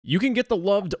You can get the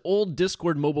loved old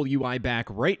Discord mobile UI back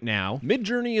right now.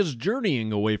 Midjourney is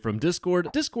journeying away from Discord.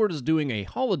 Discord is doing a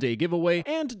holiday giveaway,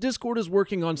 and Discord is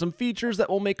working on some features that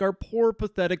will make our poor,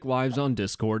 pathetic lives on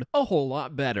Discord a whole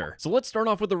lot better. So let's start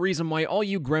off with the reason why all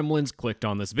you gremlins clicked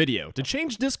on this video. To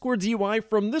change Discord's UI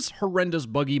from this horrendous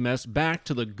buggy mess back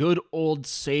to the good old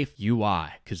safe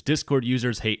UI, because Discord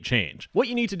users hate change. What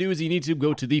you need to do is you need to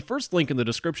go to the first link in the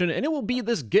description, and it will be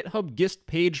this GitHub gist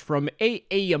page from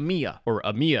Amia, or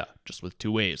Amia, just with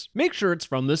two A's. Make sure it's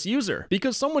from this user,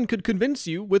 because someone could convince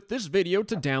you with this video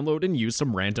to download and use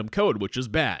some random code, which is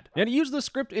bad. Now, to use this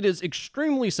script, it is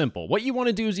extremely simple. What you want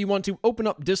to do is you want to open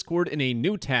up Discord in a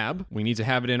new tab. We need to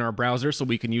have it in our browser so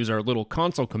we can use our little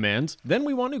console commands. Then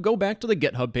we want to go back to the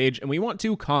GitHub page and we want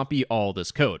to copy all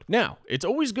this code. Now, it's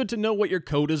always good to know what your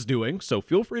code is doing, so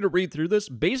feel free to read through this.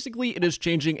 Basically, it is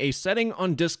changing a setting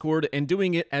on Discord and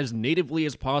doing it as natively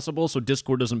as possible so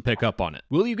Discord doesn't pick up on it.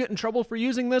 Will you get in trouble for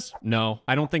using this? No,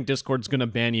 I don't think Discord's gonna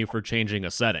ban you for changing a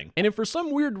setting. And if for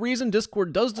some weird reason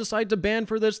Discord does decide to ban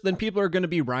for this, then people are gonna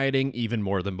be rioting even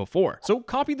more than before. So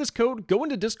copy this code, go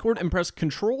into Discord and press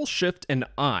Control, Shift, and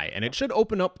I, and it should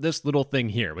open up this little thing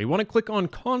here. We wanna click on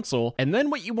console, and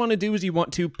then what you wanna do is you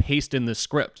want to paste in this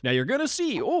script. Now you're gonna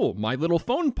see, oh, my little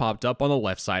phone popped up on the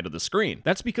left side of the screen.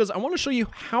 That's because I wanna show you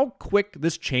how quick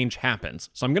this change happens.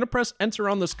 So I'm gonna press enter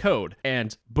on this code,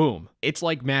 and boom, it's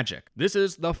like magic. This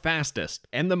is the fastest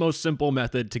and the most simple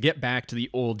method to get back to the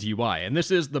old UI. And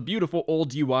this is the beautiful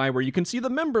old UI where you can see the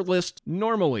member list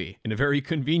normally in a very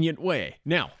convenient way.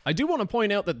 Now, I do want to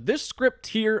point out that this script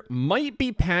here might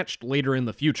be patched later in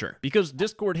the future because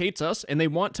Discord hates us and they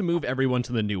want to move everyone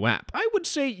to the new app. I would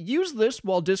say use this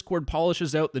while Discord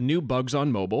polishes out the new bugs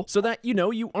on mobile so that,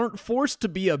 you aren't forced to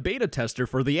be a beta tester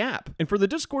for the app. And for the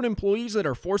Discord employees that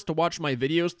are forced to watch my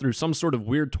videos through some sort of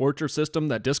weird torture system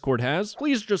that Discord has,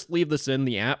 please just leave this in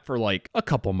the app for like a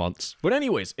couple months. But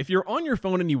anyways, if you're on your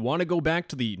phone and you want to go back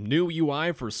to the new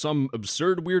UI for some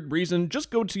absurd weird reason, just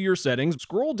go to your settings,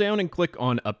 scroll down and click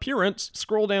on Appearance,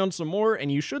 scroll down some more,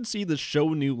 and you should see the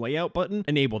Show New Layout button.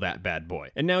 Enable that bad boy.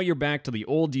 And now you're back to the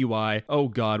old UI. Oh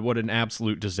god, what an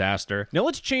absolute disaster. Now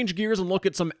let's change gears and look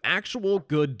at some actual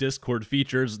good Discord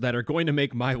features that are going to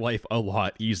make my life a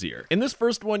lot easier. In this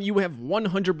first one, you have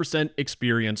 100%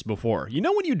 experience before. You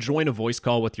know when you join a voice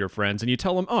call with your friends and you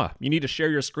tell them, you need to share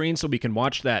your screen so we can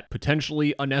watch that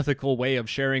potentially unethical way of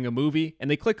sharing a movie, and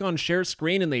they click on share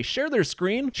screen and they share their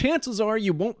screen, chances are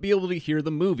you won't be able to hear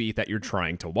the movie that you're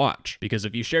trying to watch. Because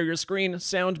if you share your screen,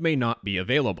 sound may not be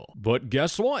available. But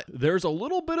guess what? There's a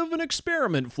little bit of an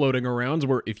experiment floating around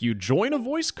where if you join a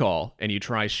voice call and you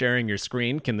try sharing your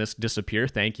screen, can this disappear?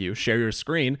 Thank you. Share your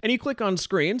screen. And you click on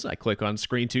screens. I click on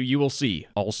screen 2, you will see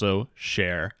also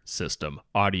share system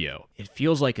audio. It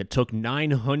feels like it took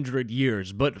 900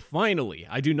 years, but finally,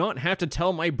 I do not have to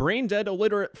tell my brain-dead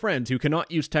illiterate friends who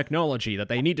cannot use technology that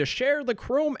they need to share the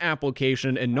Chrome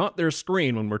application and not their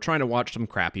screen when we're trying to watch some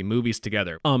crappy movies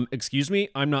together. Excuse me,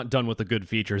 I'm not done with the good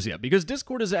features yet, because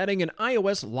Discord is adding an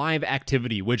iOS live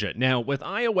activity widget. Now, with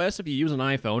iOS, if you use an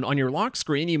iPhone, on your lock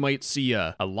screen, you might see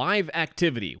a live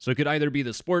activity. So it could either be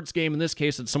the sports game, in this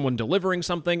case, it's someone delivering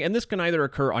something, and this can either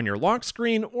occur on your lock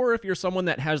screen, or if you're someone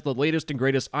that has the latest and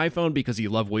greatest iPhone because you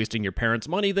love wasting your parents'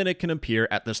 money, then it can appear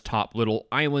at this top little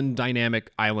island,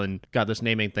 dynamic island. God, this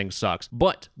naming thing sucks.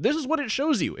 But this is what it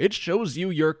shows you. It shows you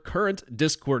your current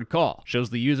Discord call. Shows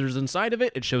the users inside of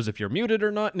it, it shows if you're muted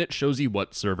or not, and it shows you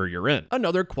what server you're in.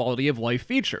 Another quality of life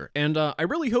feature. And I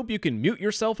really hope you can mute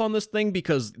yourself on this thing,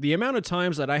 because the amount of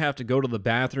times that I have to go to the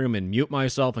bathroom and mute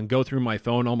myself and go through my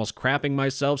phone almost crapping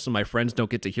myself so my friends don't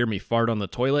get to hear me fart on the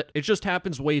toilet, it just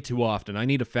happens way too often. I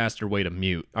need a faster way to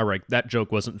mute. Alright, that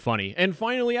joke wasn't funny. And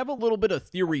finally, I have a little bit of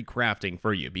theory crafting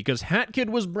for you, because HatKid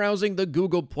was browsing the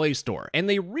Google Play Store, and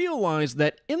they realized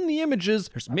that in the images,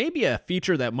 there's maybe a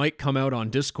feature that might come out on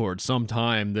Discord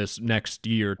sometime this next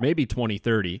year, maybe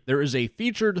 2030. There is a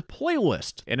featured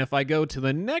playlist, and if I go to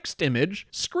the next image,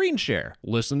 screen share,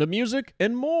 listen to music,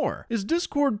 and more. Is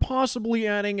Discord possibly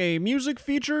adding a music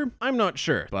feature? I'm not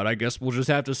sure, but I guess we'll just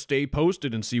have to stay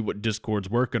posted and see what Discord's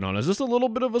working on. Is this a little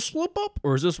bit of a slip up,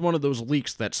 or is this one of those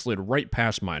leaks that slid right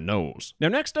past my nose? Now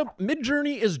next up,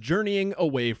 Midjourney is journeying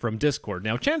away from Discord.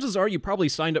 Now chances are you probably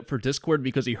signed up for Discord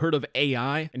because you heard of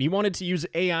AI, and you wanted to use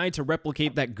AI to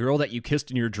replicate that girl that you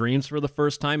kissed in your dreams for the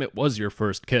first time. It was your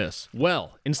first kiss.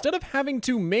 Well, instead of having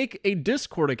to make a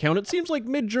Discord account, it seems like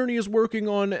Midjourney is working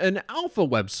on an alpha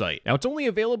website. Now it's only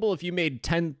available if you made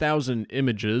 10,000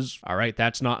 images. Alright,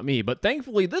 that's not me, but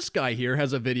thankfully this guy here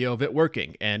has a video of it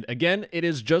working. And again, it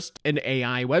is just an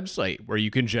AI website where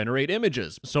you can generate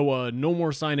images. So no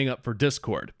more signing up for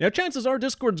Discord. Now chances are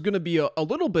Discord's gonna be a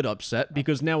little bit upset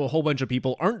because now a whole whole bunch of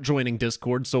people aren't joining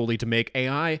Discord solely to make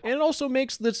AI, and it also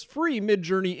makes this free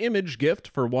Midjourney image gift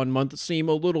for 1 month seem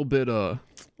a little bit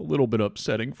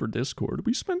upsetting for Discord.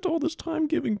 We spent all this time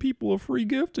giving people a free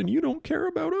gift and you don't care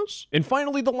about us? And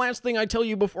finally, the last thing I tell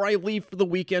you before I leave for the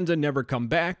weekend and never come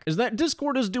back is that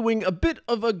Discord is doing a bit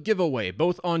of a giveaway,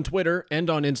 both on Twitter and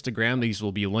on Instagram. These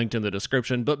will be linked in the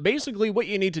description, but basically what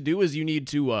you need to do is you need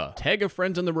to tag a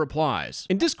friend in the replies,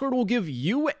 and Discord will give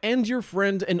you and your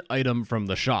friend an item from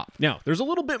the shop. Now, there's a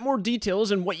little bit more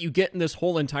details in what you get in this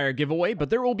whole entire giveaway, but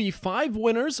there will be 5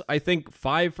 winners, I think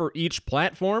 5 for each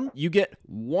platform. You get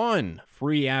 1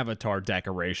 free avatar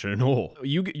decoration. Oh,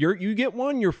 you get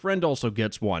 1, your friend also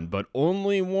gets 1, but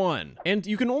only 1. And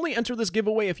you can only enter this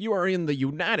giveaway if you are in the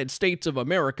United States of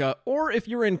America or if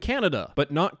you're in Canada,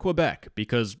 but not Quebec,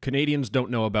 because Canadians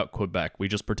don't know about Quebec. We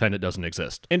just pretend it doesn't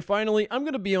exist. And finally, I'm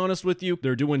gonna be honest with you,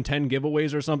 they're doing 10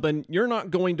 giveaways or something. You're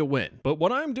not going to win. But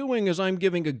what I'm doing is I'm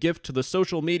giving a gift to the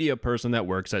social media person that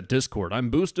works at Discord. I'm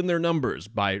boosting their numbers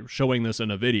by showing this in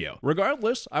a video.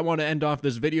 Regardless, I want to end off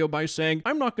this video by saying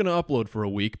I'm not gonna upload for a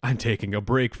week. I'm taking a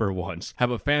break for once.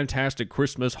 Have a fantastic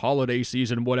Christmas, holiday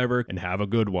season, whatever, and have a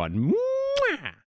good one.